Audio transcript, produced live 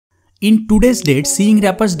In today's date, seeing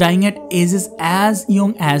rappers dying at ages as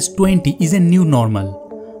young as 20 is a new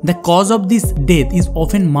normal. The cause of this death is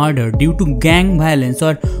often murder due to gang violence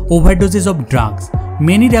or overdoses of drugs.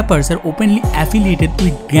 Many rappers are openly affiliated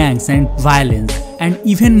with gangs and violence, and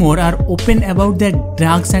even more are open about their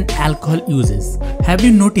drugs and alcohol uses. Have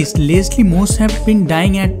you noticed lately most have been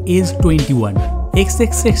dying at age 21?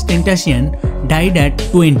 Xxxtentacion died at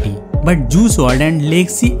 20, but Juice WRLD and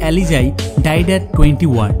Lexii Alijai died at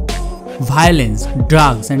 21. Violence,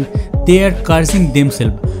 drugs, and they are cursing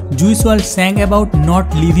themselves. Juice WRLD sang about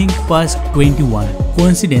not living past 21.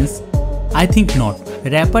 Coincidence? I think not.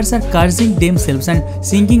 Rappers are cursing themselves and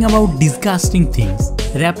singing about disgusting things.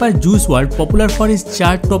 Rapper Juice WRLD, popular for his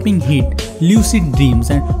chart-topping hit Lucid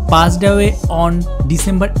Dreams, and passed away on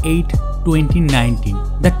December 8, 2019.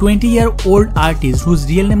 The 20-year-old artist, whose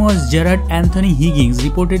real name was Gerard Anthony Higgins,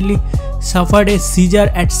 reportedly suffered a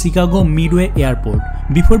seizure at Chicago Midway Airport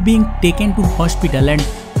before being taken to hospital and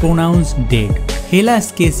pronounced dead. Hela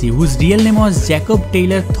Casey, whose real name was Jacob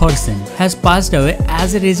Taylor Thorson, has passed away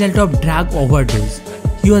as a result of drug overdose.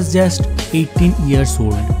 He was just 18 years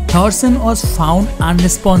old. Thorson was found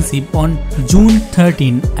unresponsive on June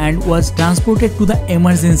 13 and was transported to the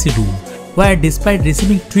emergency room, where despite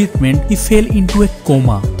receiving treatment, he fell into a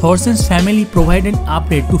coma. Thorson's family provided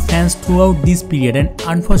update to fans throughout this period, and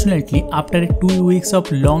unfortunately, after 2 weeks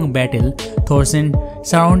of long battle, Thorson,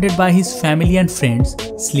 surrounded by his family and friends,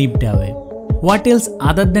 slipped away. What else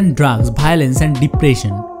other than drugs, violence, and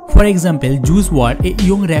depression? For example, Juice WRLD, a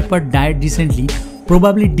young rapper, died recently,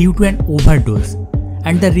 probably due to an overdose.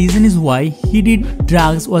 And the reason is why he did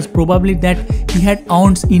drugs was probably that he had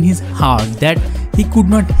wounds in his heart that he could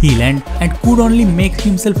not heal and could only make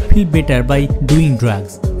himself feel better by doing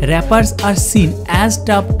drugs. Rappers are seen as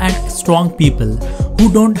tough and strong people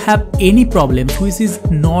who don't have any problems, which is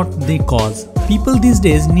not the cause. People these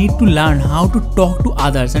days need to learn how to talk to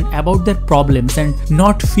others and about their problems and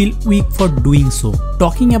not feel weak for doing so.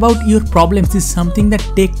 Talking about your problems is something that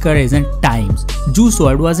takes courage and time. Juice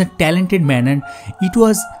WRLD was a talented man, and it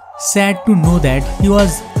was sad to know that he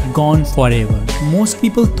was gone forever. Most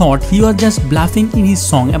people thought he was just bluffing in his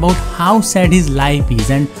song about how sad his life is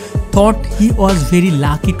and thought he was very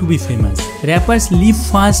lucky to be famous. Rappers live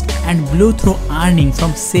fast and blow through earning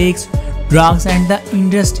from sex, drugs, and the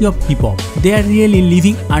industry of hip-hop. They are really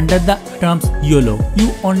living under the terms YOLO,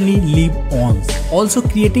 you only live once. Also,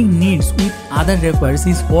 creating needs with other rappers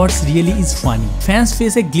is what really is funny. Fans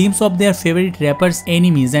face a glimpse of their favorite rappers'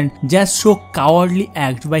 enemies and just show cowardly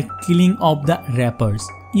act by killing off the rappers.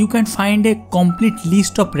 You can find a complete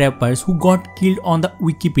list of rappers who got killed on the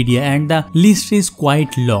Wikipedia, and the list is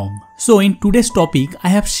quite long. So in today's topic, I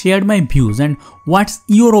have shared my views, and what's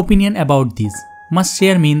your opinion about this? Must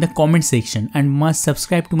share me in the comment section and must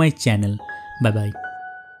subscribe to my channel. Bye bye.